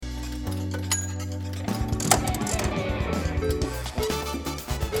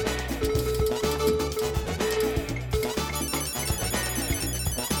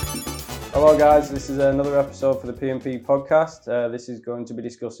Hello guys, this is another episode for the PMP podcast. This is going to be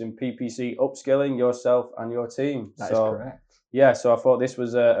discussing PPC upskilling yourself and your team. That is correct. Yeah, so I thought this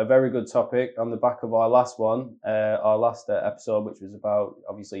was a very good topic on the back of our last one, our last episode, which was about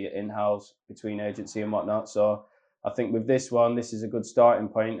obviously your in-house, between agency and whatnot. So I think with this one, this is a good starting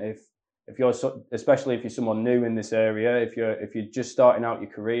point. If you're, especially if you're someone new in this area, if you're just starting out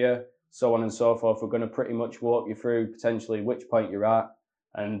your career, so on and so forth, we're going to pretty much walk you through potentially which point you're at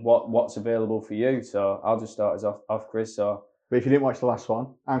and what's available for you. So I'll just start us off, Chris. So, but if you didn't watch the last one,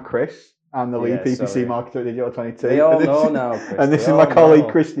 I'm Chris. I'm the lead PPC marketer at Digital 22. They all know now, Chris. And this is my colleague,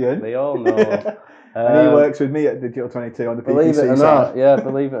 Christian. They all know. And he works with me at Digital 22 on the believe PPC it or side. not, yeah,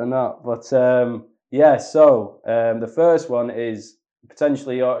 believe it or not. But the first one is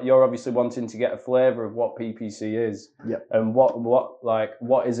potentially you're obviously wanting to get a flavour of what PPC is, and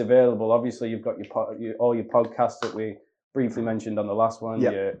what is available. Obviously, you've got all your podcasts that we briefly mentioned on the last one.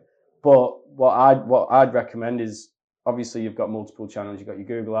 Yeah. But what I'd recommend is obviously you've got multiple channels. You've got your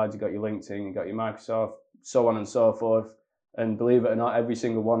Google Ads, you've got your LinkedIn, you've got your Microsoft, so on and so forth. And believe it or not, every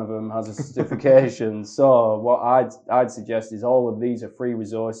single one of them has a certification. So what I'd suggest is all of these are free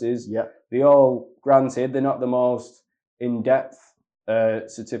resources. They all, granted, they're not the most in-depth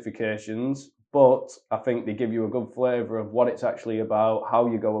certifications, but I think they give you a good flavour of what it's actually about, how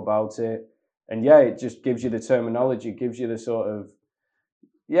you go about it. And it just gives you the terminology, gives you the sort of,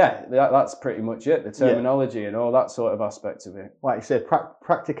 that's pretty much it, the terminology and all that sort of aspect of it. Like you said,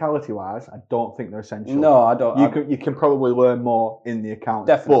 practicality-wise, I don't think they're essential. No, I don't. You can probably learn more in the accounts.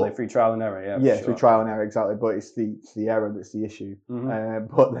 Definitely, through trial and error, through trial and error, exactly. But it's the error that's the issue. Mm-hmm.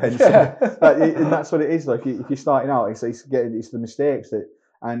 But then, and that's what it is. Like if you're starting out, it's the mistakes that.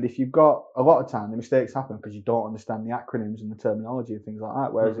 And if you've got a lot of time, the mistakes happen because you don't understand the acronyms and the terminology and things like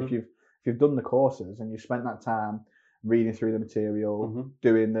that. Whereas if you've done the courses and you've spent that time reading through the material,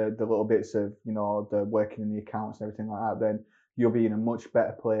 doing the little bits of, the working in the accounts and everything like that, then you'll be in a much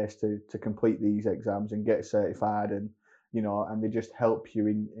better place to complete these exams and get certified, and and they just help you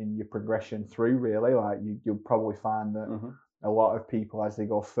in your progression through, really. Like you'll probably find that a lot of people, as they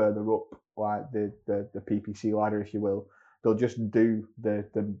go further up, like the PPC ladder, if you will, they'll just do the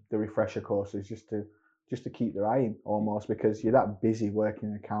refresher courses just to keep their eye in, almost, because you're that busy working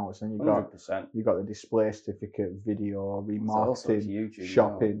in accounts, and you've got the display certificate, video, remarketing,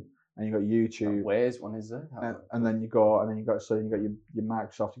 shopping, and you've got YouTube. Where's one is there? And then you've got your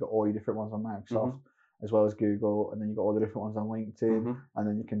Microsoft. You've got all your different ones on Microsoft, as well as Google, and then you've got all the different ones on LinkedIn, and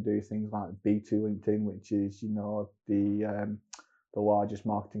then you can do things like B2 LinkedIn, which is the largest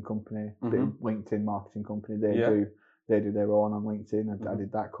marketing company, LinkedIn marketing company. They do their own on LinkedIn. I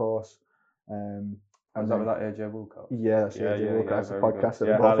did that course. Was that with that AJ Woolcock? Yeah, that's AJ Woolcock. That's a podcast that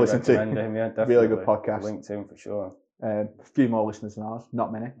we both listen to. Him, definitely. Really good podcast. LinkedIn for sure. A few more listeners than ours,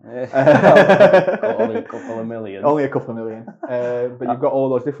 not many. Only a couple of million. Only a couple of million. But you've got all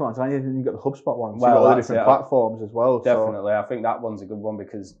those different ones. And then you've got the HubSpot ones. Well, you've got all the different platforms as well. Definitely. I think that one's a good one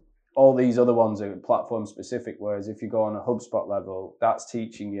because all these other ones are platform specific, whereas if you go on a HubSpot level, that's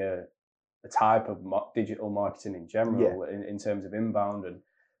teaching you a type of digital marketing in general, in terms of inbound. And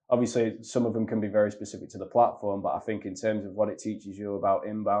obviously some of them can be very specific to the platform, but I think in terms of what it teaches you about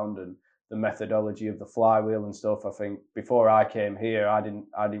inbound and the methodology of the flywheel and stuff, I think before I came here, I didn't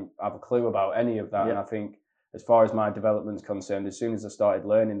have a clue about any of that. And I think as far as my development's concerned, as soon as I started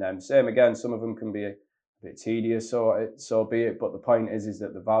learning them, same again, some of them can be a bit tedious, so be it. But the point is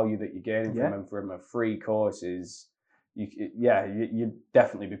that the value that you're gaining from a free course is, you'd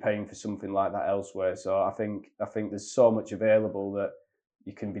definitely be paying for something like that elsewhere. So I think there's so much available that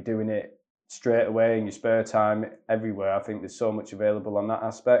you can be doing it straight away in your spare time everywhere. I think there's so much available on that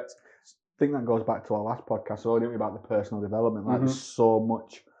aspect. I think that goes back to our last podcast, didn't we, about the personal development. Like there's so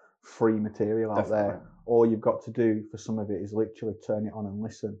much free material out there. All you've got to do for some of it is literally turn it on and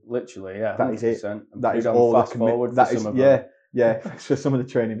listen. Literally, yeah. That is it. That is all. Fast forward for some of them. Yeah, for some of the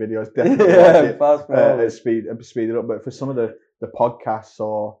training videos, definitely fast forward. Speed it up. But for some of the podcasts,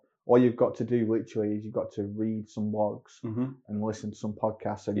 all you've got to do literally is you've got to read some blogs and listen to some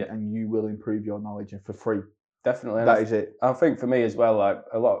podcasts, and you will improve your knowledge, and for free. Definitely. That is it. I think for me as well, like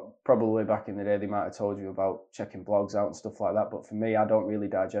a lot, probably back in the day, they might have told you about checking blogs out and stuff like that. But for me, I don't really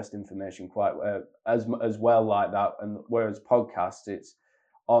digest information quite as well like that. And whereas podcasts, it's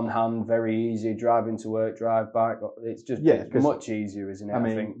on hand, very easy, driving to work, drive back. It's just it's much easier, isn't it? I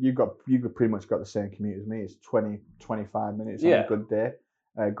mean, you've pretty much got the same commute as me. It's 20-25 minutes on a good day.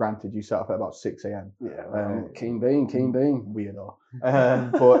 Granted, you set off at about 6 a.m. Yeah, keen bean. Weirdo.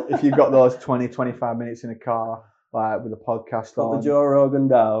 But if you've got those 20-25 minutes in a car, like with a podcast on. Put the Joe Rogan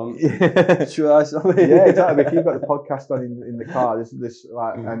down. Try something. Yeah, exactly. If you've got the podcast on in the car, this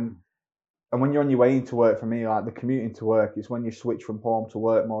and and when you're on your way into work, for me, like the commuting to work, it's when you switch from home to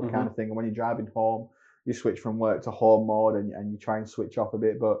work mode kind of thing. And when you're driving home, you switch from work to home mode, and you try and switch off a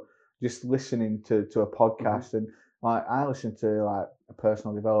bit. But just listening to a podcast, and like I listen to like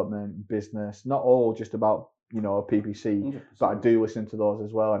personal development, business, not all just about PPC, 100%. but I do listen to those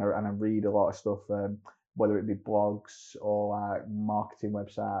as well, and I read a lot of stuff. Whether it be blogs or like marketing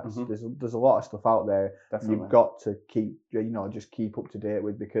websites, there's a lot of stuff out there. Definitely. You've got to keep just keep up to date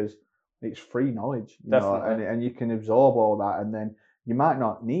with, because it's free knowledge, and you can absorb all that, and then you might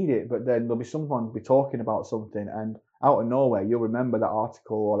not need it, but then there'll be someone be talking about something, and out of nowhere you'll remember that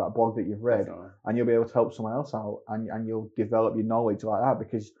article or that blog that you've read. Definitely. And you'll be able to help someone else out, and you'll develop your knowledge like that,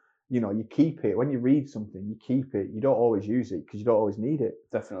 because you keep it. When you read something, you keep it. You don't always use it because you don't always need it.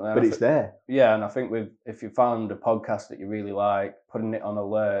 Definitely. But it's there. Yeah, and I think if you found a podcast that you really like, putting it on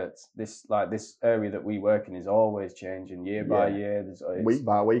alerts, this area that we work in is always changing year by year. Week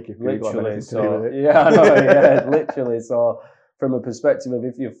by week, if you've got anything to do with it. Yeah, I know, yeah, literally. So from a perspective of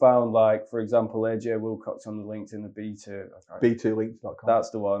if you found, like, for example, AJ Wilcox on the LinkedIn, the B2links.com. That's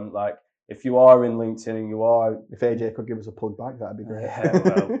the one. Like, if you are in LinkedIn and you are... If AJ could give us a plug back, that'd be great. Yeah,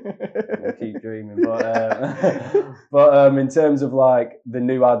 well, we'll keep dreaming. But in terms of, like, the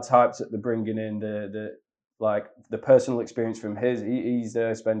new ad types that they're bringing in, the personal experience from he's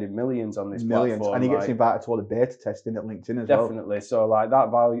spending millions on this platform. And he gets invited to all the beta testing at LinkedIn as well. Definitely. So, like,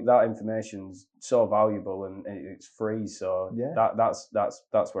 that information's so valuable, and it's free. So that's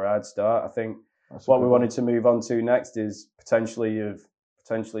where I'd start. I think what we wanted to move on to next is potentially you've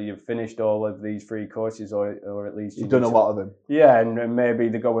finished all of these free courses, or at least you've done a lot of them. Yeah, and maybe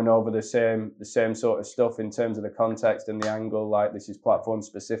they're going over the same sort of stuff in terms of the context and the angle. Like, this is platform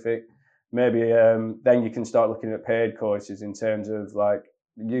specific. Maybe then you can start looking at paid courses in terms of, like,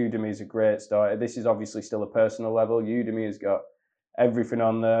 Udemy is a great start. This is obviously still a personal level. Udemy has got everything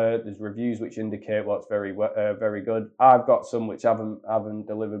on there. There's reviews which indicate what's very good. I've got some which haven't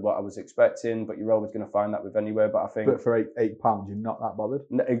delivered what I was expecting, but you're always going to find that with anywhere. But I think, but for £8, you're not that bothered.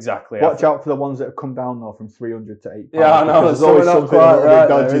 Exactly. Watch out for the ones that have come down though from £300 to £8. Yeah, I know. There's always something a little bit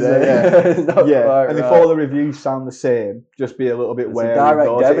dodgy there. Yeah, and if all the reviews sound the same, just be a little bit wary.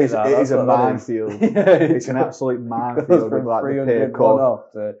 It is a minefield. It's an absolute minefield with like the paid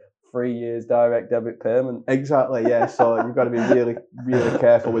code. 3 years direct debit payment. Exactly, yeah. So you've got to be really, really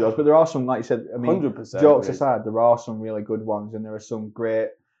careful with those. But there are some, like you said, I mean, 100%, jokes aside, there are some really good ones, and there are some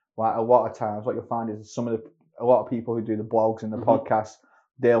great. Like, a lot of times, what you'll find is a lot of people who do the blogs and the podcasts,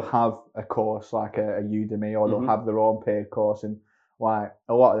 they'll have a course like a Udemy, or they'll have their own paid course, and like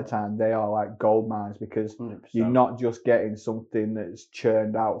a lot of the time they are like gold mines, because 100%. You're not just getting something that's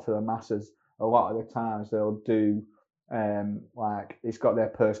churned out for the masses. A lot of the times they'll do. Like, it's got their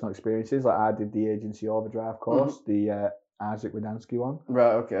personal experiences. Like, I did the Agency Overdrive course, the Isaac Wadansky one.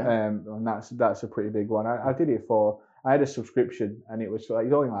 Right. Okay. And that's a pretty big one. I did it I had a subscription, and it was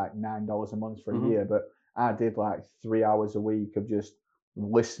only like $9 a month for a year, but I did like 3 hours a week of just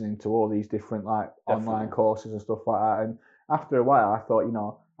listening to all these different online courses and stuff like that. And after a while, I thought,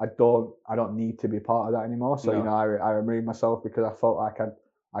 I don't need to be part of that anymore. So I removed myself, because I felt like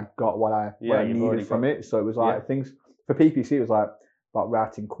I got what I needed from it. So it was like things. For PPC, it was like about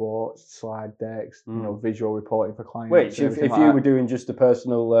writing quotes, slide decks, visual reporting for clients. Which, if you were doing just the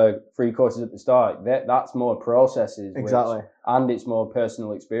personal free courses at the start, that's more processes. Exactly. And it's more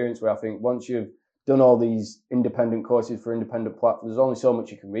personal experience, where I think once you've done all these independent courses for independent platforms, there's only so much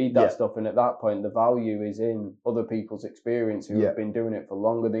you can read that stuff. And at that point, the value is in other people's experience who have been doing it for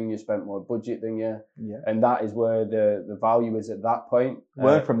longer than you, spent more budget than you. Yeah. And that is where the value is at that point.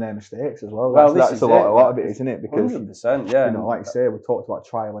 Learn from their mistakes as well. That's a lot of it, isn't it? Because 100%, yeah. Like you say, we talked about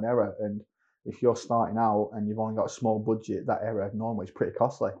trial and error, and if you're starting out and you've only got a small budget, that error normally is pretty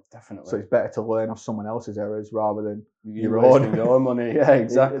costly. Definitely. So it's better to learn off someone else's errors rather than your own money. Yeah,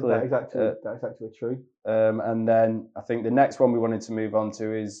 exactly. That's actually true. And then I think the next one we wanted to move on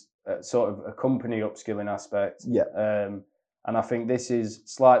to is sort of a company upskilling aspect. Yeah. And I think this is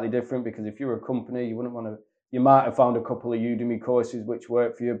slightly different, because if you're a company, you might have found a couple of Udemy courses which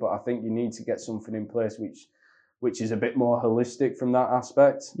work for you, but I think you need to get something in place which is a bit more holistic from that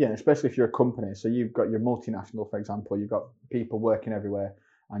aspect. Yeah, especially if you're a company. So you've got your multinational, for example, you've got people working everywhere,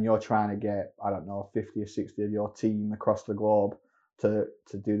 and you're trying to get, 50 or 60 of your team across the globe to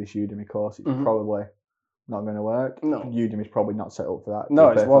do this Udemy course. It's probably not going to work. No. Udemy's probably not set up for that. No,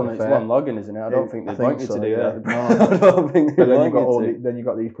 it's one login, isn't it? I don't think they'd want you to do that. No. I don't think they'd want you to. Then you've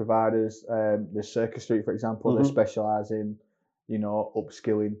got these providers, the Circus Street, for example, they specialise in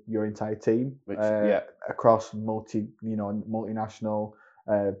upskilling your entire team across multinational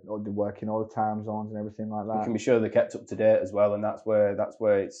working all the time zones and everything like that. You can be sure they're kept up to date as well, and that's where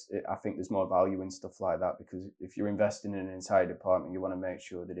I think there's more value in stuff like that, because if you're investing in an entire department, you want to make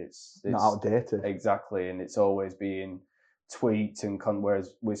sure that it's not outdated. Exactly, and it's always being tweaked and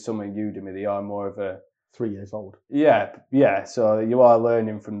whereas with some of Udemy, they are more of a 3 years old. Yeah. So you are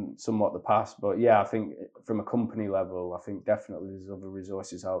learning from somewhat the past, but yeah, I think from a company level, I think definitely there's other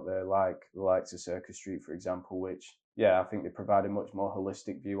resources out there like the likes of Circus Street, for example, which I think they provide a much more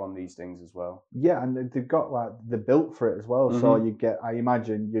holistic view on these things as well. Yeah, and they've got like they're built for it as well. So you get, I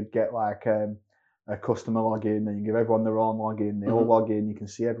imagine you'd get like a customer login, and you give everyone their own login. They all log in. You can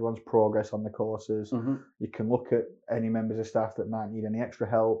see everyone's progress on the courses. You can look at any members of staff that might need any extra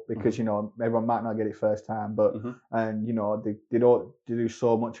help, because you know everyone might not get it first time, but and you know they do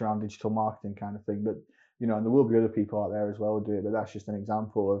so much around digital marketing kind of thing. But you know, and there will be other people out there as well who do it. But that's just an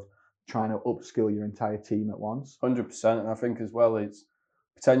example of trying to upskill your entire team at once. 100%, and I think as well it's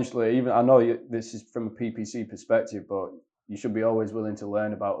potentially, even I know this is from a PPC perspective, but you should be always willing to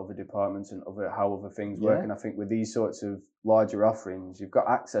learn about other departments and how other things work. And I think with these sorts of larger offerings, you've got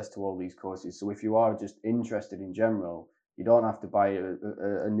access to all these courses. So if you are just interested in general, you don't have to buy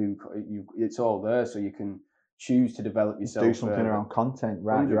a new. It's all there, so you can choose to develop yourself. Do something around content,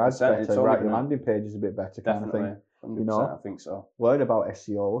 write your ads better, write your landing pages a bit better, kind of thing. 100%, you know, I think so. Learn about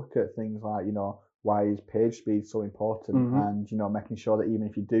SEO. Look at things like, you know, why is page speed so important, and you know, making sure that even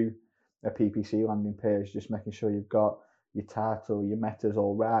if you do a PPC landing page, just making sure you've got your title, your metas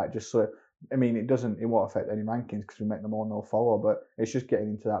all right. Just so, I mean, it won't affect any rankings because we make them all no follow, but it's just getting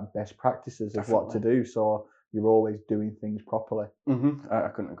into that best practices of what to do, so you're always doing things properly. I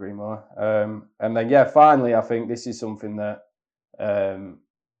couldn't agree more. And then finally, I think this is something that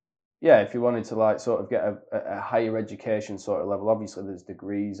if you wanted to like sort of get a higher education sort of level, obviously there's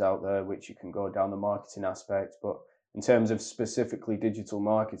degrees out there which you can go down the marketing aspect, but in terms of specifically digital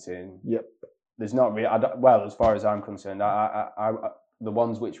marketing, there's not really. Well, as far as I'm concerned, I the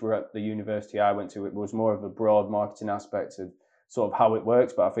ones which were at the university I went to, it was more of a broad marketing aspect of sort of how it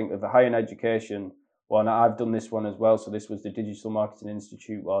works. But I think of the higher education one, I've done this one as well. So this was the Digital Marketing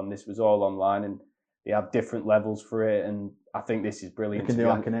Institute one. This was all online, and they have different levels for it, and I think this is brilliant. You can do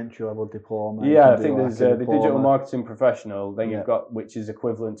like an entry-level diploma. Yeah, I think there's the digital marketing professional. Then you've got, which is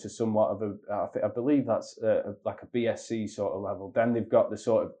equivalent to somewhat of I believe that's like a BSc sort of level. Then they've got the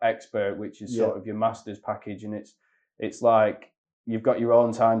sort of expert, which is sort of your master's package, and it's like you've got your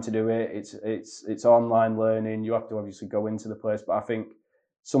own time to do it. It's online learning. You have to obviously go into the place, but I think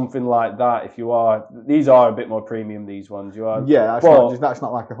something like that, these are a bit more premium, these ones. That's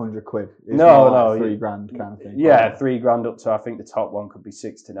not like £100. It's no, like $3,000 kind of thing. Yeah, $3,000 up to, I think the top one could be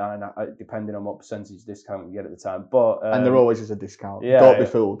 6 to 9, depending on what percentage discount you get at the time. But and there always is a discount. Don't be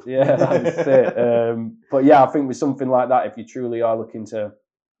fooled. Yeah, that's it. But yeah, I think with something like that, if you truly are looking to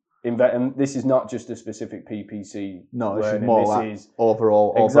invest, and this is not just a specific PPC. No, this is more like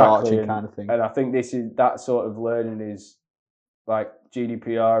overall overarching kind of thing. And I think that sort of learning is like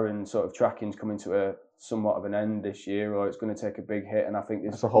GDPR and sort of tracking's coming to a somewhat of an end this year, or it's going to take a big hit. And I think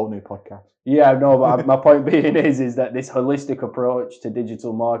it's a whole new podcast. Yeah, no, but my point being is that this holistic approach to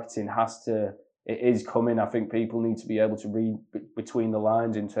digital marketing is coming. I think people need to be able to read between the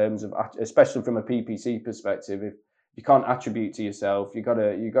lines in terms of, especially from a PPC perspective. If you can't attribute to yourself, you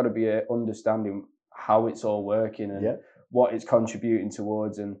gotta be understanding how it's all working and what it's contributing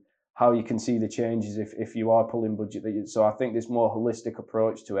towards, and how you can see the changes if you are pulling budget. So I think this more holistic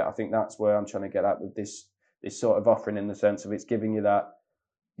approach to it, I think that's where I'm trying to get at with this sort of offering, in the sense of it's giving you that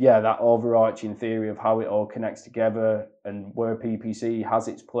overarching theory of how it all connects together and where PPC has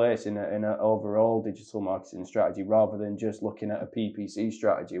its place in an overall digital marketing strategy, rather than just looking at a PPC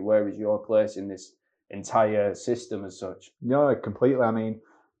strategy. Where is your place in this entire system as such? No, completely. I mean,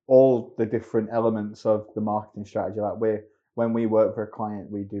 all the different elements of the marketing strategy, when we work for a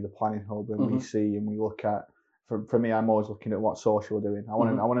client, we do the planning hub, and we see and we look at. For me, I'm always looking at what social we're doing. I want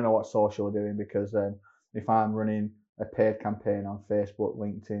to know what social we're doing, because if I'm running a paid campaign on Facebook,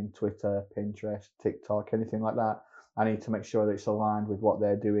 LinkedIn, Twitter, Pinterest, TikTok, anything like that, I need to make sure that it's aligned with what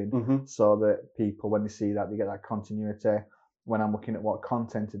they're doing, so that people, when they see that, they get that continuity. When I'm looking at what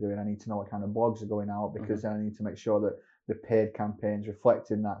content they're doing, I need to know what kind of blogs are going out, because then I need to make sure that the paid campaigns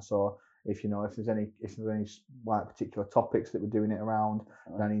reflecting that. So if there's any like particular topics that we're doing it around,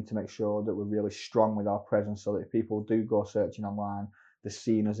 then I need to make sure that we're really strong with our presence, so that if people do go searching online, they're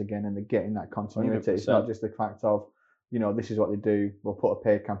seeing us again and they're getting that continuity. 100%. It's not just the fact of, this is what they do, we'll put a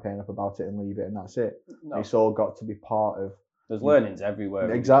paid campaign up about it and leave it, and that's it. No. It's all got to be part of. There's learnings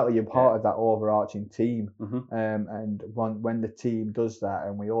everywhere. Exactly, you're part of that overarching team. And when the team does that,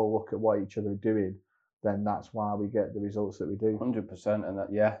 and we all look at what each other are doing, then that's why we get the results that we do. 100%, and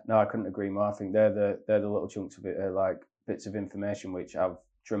that, no, I couldn't agree more. I think they're the little chunks of it, like bits of information which have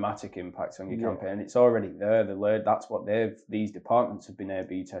dramatic impacts on your campaign. It's already there. That's what these departments have been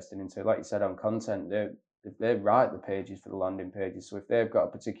A/B testing into. Like you said, on content, they write the pages for the landing pages. So if they've got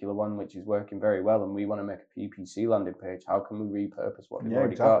a particular one which is working very well, and we want to make a PPC landing page, how can we repurpose what they've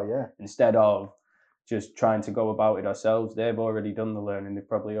already got instead of just trying to go about it ourselves? They've already done the learning. They've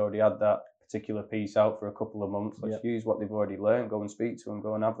probably already had that particular piece out for a couple of months. Let's use what they've already learned, go and speak to them,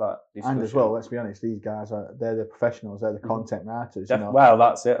 go and have that discussion. And as well, let's be honest, these guys they're the professionals, they're the content writers. Well,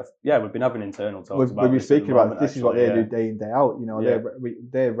 that's it. Yeah, we've been having internal talks about we've been speaking about this. Is what they do day in, day out.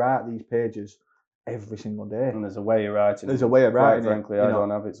 They write these pages every single day. And there's a way of writing. There's a way of writing. Quite frankly, I don't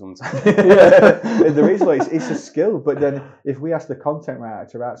have it sometimes. There is, it's a skill. But then if we ask the content writer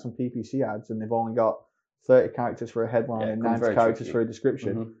to write some PPC ads and they've only got 30 characters for a headline and 90 characters for a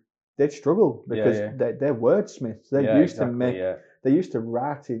description, they'd struggle because they're wordsmiths. They're used to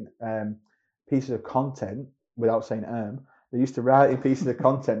writing pieces of content without saying They're used to writing pieces of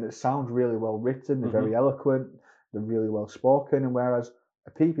content that sound really well written. They're very eloquent. They're really well spoken. And whereas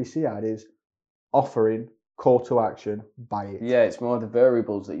a PPC ad is offering call to action, buy it. Yeah, it's more the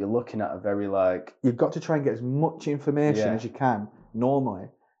variables that you're looking at are very like... You've got to try and get as much information as you can normally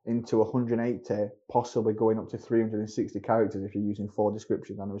into 180, possibly going up to 360 characters if you're using 4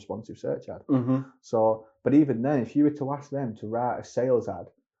 descriptions and a responsive search ad. So, but even then, if you were to ask them to write a sales ad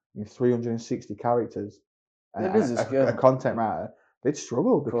in 360 characters, a content writer, they'd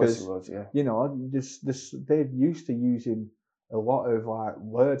struggle because they're used to using a lot of like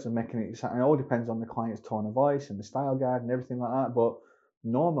words and making it. And it all depends on the client's tone of voice and the style guide and everything like that. But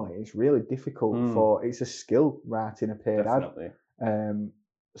normally, it's really difficult it's a skill writing a paid ad.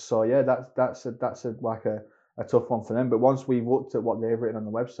 So yeah, that's a tough one for them. But once we've looked at what they've written on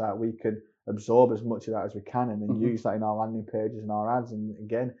the website, we can absorb as much of that as we can and then use that in our landing pages and our ads. And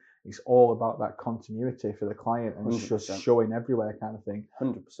again, it's all about that continuity for the client and it's just showing everywhere kind of thing.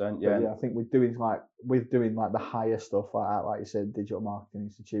 100%, yeah. But yeah, I think we're doing like the higher stuff like you said, Digital Marketing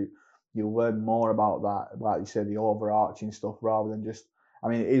Institute. You'll learn more about that, like you said, the overarching stuff rather than just. I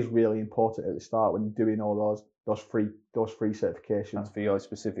mean, it is really important at the start when you're doing all those free certifications. That's for your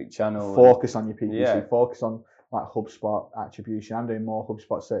specific channel. Focus on your PPC. Focus on like HubSpot attribution. I'm doing more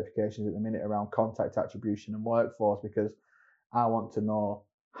HubSpot certifications at the minute around contact attribution and workforce because I want to know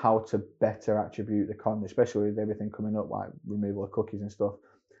how to better attribute the content, especially with everything coming up like removal of cookies and stuff.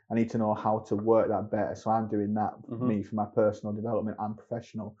 I need to know how to work that better. So I'm doing that for me for my personal development and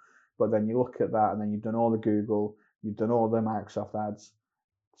professional. But then you look at that and then you've done all the Google, you've done all the Microsoft ads,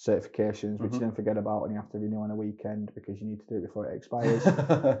 certifications, which you don't forget about and you have to renew on a weekend because you need to do it before it expires.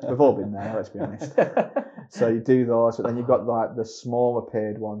 We've all been there, let's be honest. So you do those, but then you've got like the smaller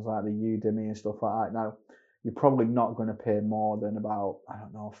paid ones like the Udemy and stuff like that. Now, you're probably not going to pay more than about, I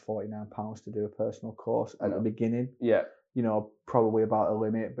don't know, £49 to do a personal course at the beginning. Yeah. Probably about a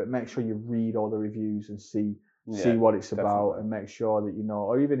limit, but make sure you read all the reviews and see what it's about and make sure that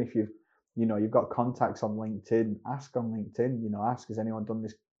or even if you've got contacts on LinkedIn, ask on LinkedIn, ask, has anyone done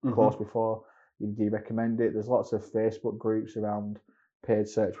this course before? Do you recommend it? There's lots of Facebook groups around paid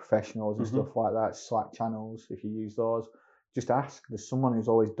search professionals and stuff like that, Slack channels, if you use those. Just ask. There's someone who's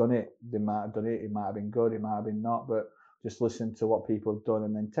always done it. They might have done it. It might have been good. It might have been not. But just listen to what people have done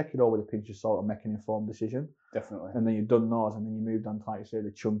and then take it all with a pinch of salt and make an informed decision. Definitely. And then you've done those and then you moved on to, like you say,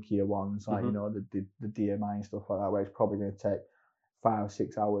 the chunkier ones, like, the DMI and stuff like that, where it's probably going to take 5 or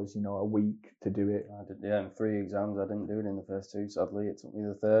 6 hours, a week to do it. I did, and 3 exams. I didn't do it in the first 2. Sadly, it took me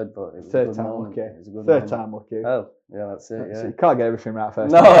the 3rd, but it was third a good time moment. lucky. It was a good third moment. time lucky. Oh, yeah, that's it. So you can't get everything right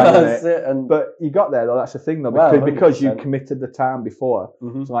first. No, time, that's it. But you got there though. That's the thing though, because you committed the time before.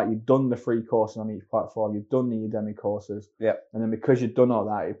 So like you've done the free courses on each platform, you've done the Udemy courses, and then because you've done all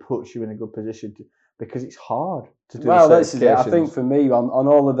that, it puts you in a good position because it's hard to do. Well, this is it. I think for me, on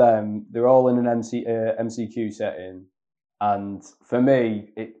all of them, they're all in an MCQ setting. And for me,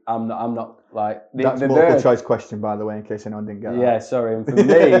 I'm not like... That's a multiple choice question, by the way, in case anyone didn't get that. Yeah, sorry. And for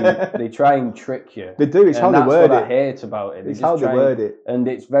me, they try and trick you. They do. It's how they word it. That's what I hate about it. It's how they word it. And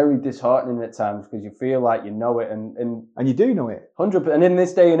it's very disheartening at times because you feel like you know it. And you do know it. 100%. And in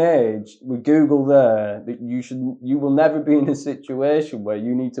this day and age, with Google there, that you will never be in a situation where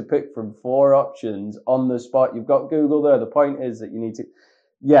you need to pick from 4 options on the spot. You've got Google there. The point is that you need to...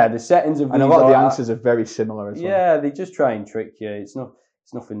 Yeah, the settings of and a lot of the answers are very similar as well. Yeah, they just try and trick you. It's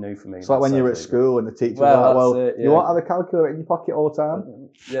nothing new for me. It's like when you're at school and the teacher's you won't have a calculator in your pocket all the time.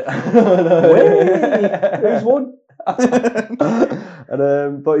 Yeah. Here's one.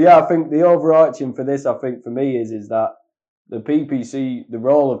 But yeah, I think the overarching for this, I think for me is that the PPC, the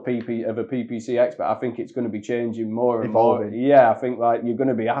role of a PPC expert, I think it's going to be changing more and more. Yeah, I think like you're going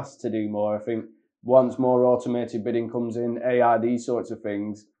to be asked to do more. I think once more automated bidding comes in, AI, these sorts of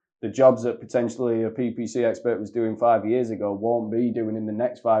things, the jobs that potentially a PPC expert was doing 5 years ago won't be doing in the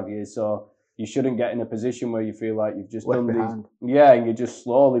next 5 years. So you shouldn't get in a position where you feel like you've just done these. Yeah, and you're just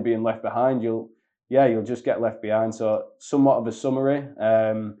slowly being left behind. You'll just get left behind. So somewhat of a summary.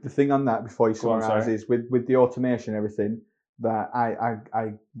 The thing on that before you summarise is with the automation and everything, that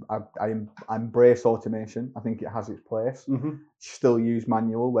I embrace automation. I think it has its place. Still use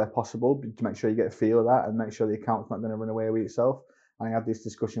manual where possible to make sure you get a feel of that and make sure the account's not going to run away with itself. I have this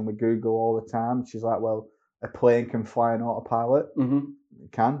discussion with Google all the time. She's like, well, a plane can fly on autopilot.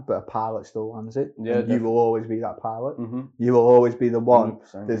 It can, but a pilot still lands it. Yeah, and you will always be that pilot. You will always be the one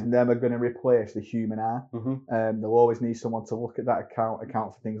that's never going to replace the human eye. They'll always need someone to look at that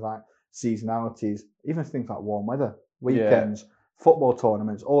account for things like seasonalities, even things like warm weather, weekends, football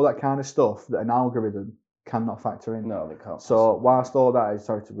tournaments, all that kind of stuff that an algorithm cannot factor in. No, they can't. So whilst all that is,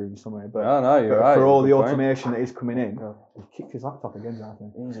 sorry to ruin summary, but you're right. For all the automation that is coming in, he kicked his laptop again,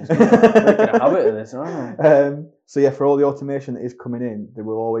 Jonathan. He's making a habit of this, aren't So yeah, for all the automation that is coming in, they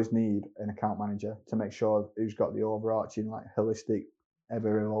will always need an account manager to make sure who's got the overarching, like, holistic,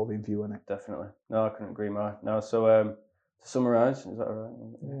 ever-evolving view on it. Definitely. No, I couldn't agree more. No, so to summarise, is that all right?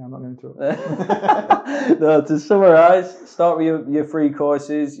 Yeah, I'm not going to interrupt. No, to summarise, start with your free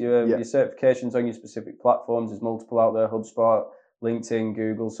courses, your certifications on your specific platforms. There's multiple out there: HubSpot, LinkedIn,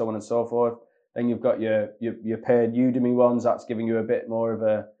 Google, so on and so forth. Then you've got your paid Udemy ones. That's giving you a bit more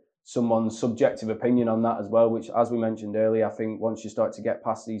of someone's subjective opinion on that as well, which, as we mentioned earlier, I think once you start to get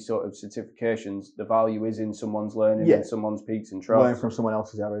past these sort of certifications, the value is in someone's learning and someone's peaks and troughs. Learn from someone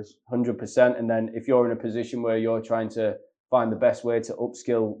else's errors. 100%. And then if you're in a position where you're trying to find the best way to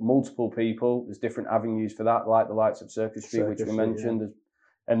upskill multiple people, there's different avenues for that, like the likes of Circus Street, which we mentioned.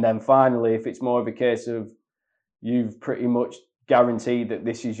 Yeah. And then finally, if it's more of a case of you've pretty much guaranteed that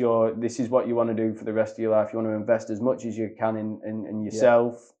this is what you want to do for the rest of your life, you want to invest as much as you can in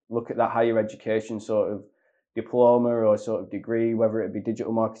yourself, look at that higher education sort of diploma or sort of degree, whether it be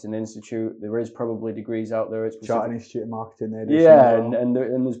Digital Marketing Institute. There is probably degrees out there at specific... Chartered Institute of Marketing there. Yeah, and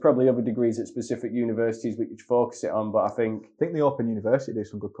there's probably other degrees at specific universities which you focus it on, but I think the Open University do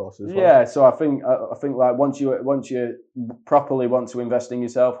some good courses as well. Yeah, so I think like once you properly want to invest in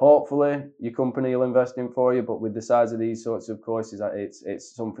yourself, hopefully your company will invest in for you, but with the size of these sorts of courses,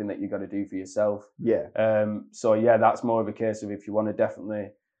 it's something that you got to do for yourself. Yeah. So yeah, that's more of a case of if you want to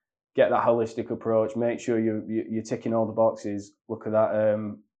definitely get that holistic approach, make sure you're ticking all the boxes, look at that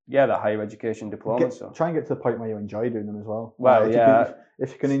that higher education diploma. Try and get to the point where you enjoy doing them as well. Well,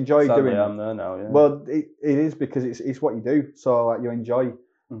 if you can enjoy doing them. I'm there now, yeah. Well, it is because it's what you do. So like, you enjoy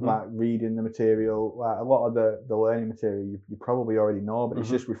like reading the material. Like a lot of the learning material you probably already know, but it's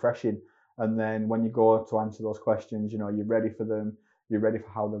just refreshing. And then when you go to answer those questions, you're ready for them. You're ready for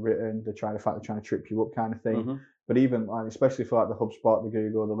how they're written. They're trying to trip you up, kind of thing. But even like, especially for like the HubSpot, the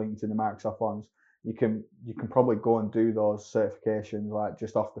Google, the LinkedIn, the Microsoft ones, you can probably go and do those certifications like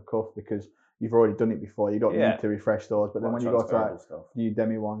just off the cuff because you've already done it before. You don't need to refresh those. But then when you go to like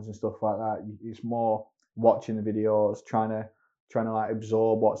Udemy ones and stuff like that, it's more watching the videos, trying to like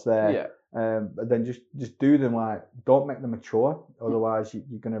absorb what's there. Yeah. But then just do them. Like, don't make them mature, otherwise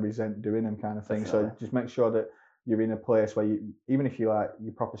you're going to resent doing them, kind of thing. Definitely. So just make sure that you're in a place where even if you're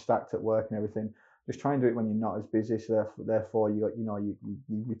proper stacked at work and everything, just try and do it when you're not as busy. So therefore you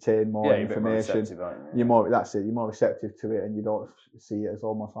retain more information. You're more receptive to it, and you don't see it as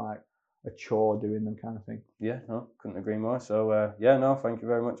almost like a chore doing them, kind of thing. Yeah, no, couldn't agree more. So thank you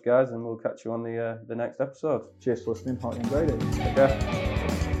very much, guys, and we'll catch you on the next episode. Cheers for listening. Hope you enjoyed it. Take care.